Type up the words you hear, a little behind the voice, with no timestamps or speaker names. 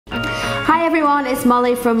Hi everyone, it's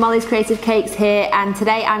Molly from Molly's Creative Cakes here, and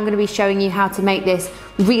today I'm going to be showing you how to make this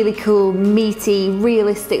really cool, meaty,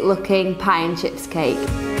 realistic looking pie and chips cake.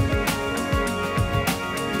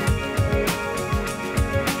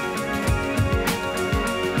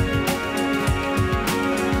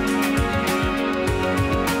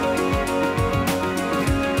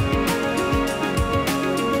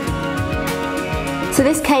 So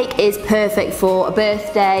this cake is perfect for a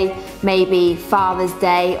birthday, maybe Father's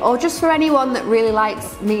Day, or just for anyone that really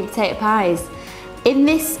likes meat and potato pies. In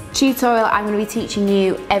this tutorial I'm going to be teaching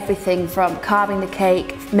you everything from carving the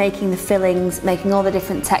cake, making the fillings, making all the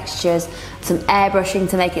different textures, some airbrushing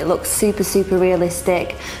to make it look super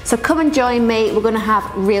realistic. So come and join me, we're going to have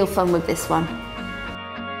real fun with this one.